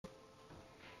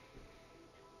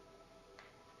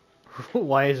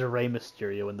Why is Rey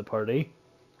Mysterio in the party?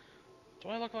 Do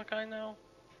I look like I know?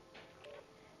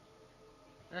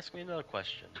 Ask me another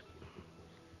question.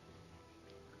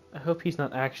 I hope he's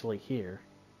not actually here.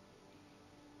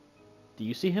 Do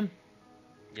you see him?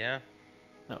 Yeah?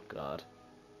 Oh god.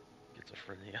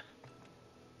 Schizophrenia.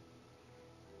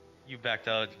 You backed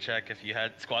out to check if you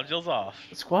had squad deals off.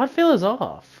 Squad fail is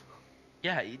off.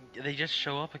 Yeah, they just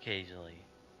show up occasionally.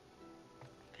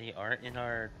 They aren't in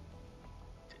our...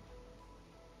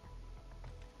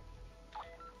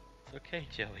 It's okay,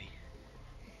 Joey.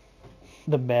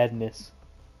 The madness.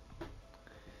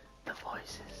 The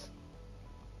voices.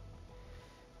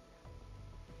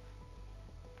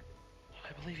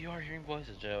 I believe you are hearing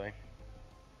voices, Joey.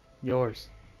 Yours.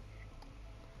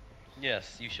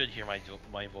 Yes, you should hear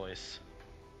my voice.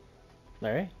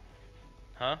 Larry?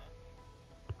 Huh?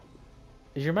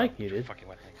 Is your Oh, mic you're muted? fucking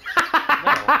with me.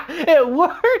 No. It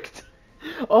worked!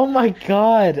 Oh my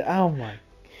god. Oh my.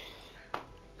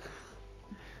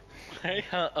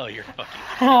 Huh? Oh, you're fucking...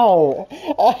 How?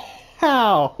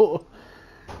 How?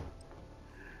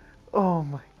 Oh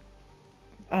my.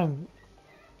 I'm.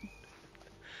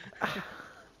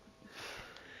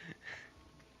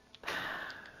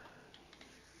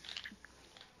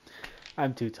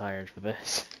 I'm too tired for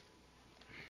this.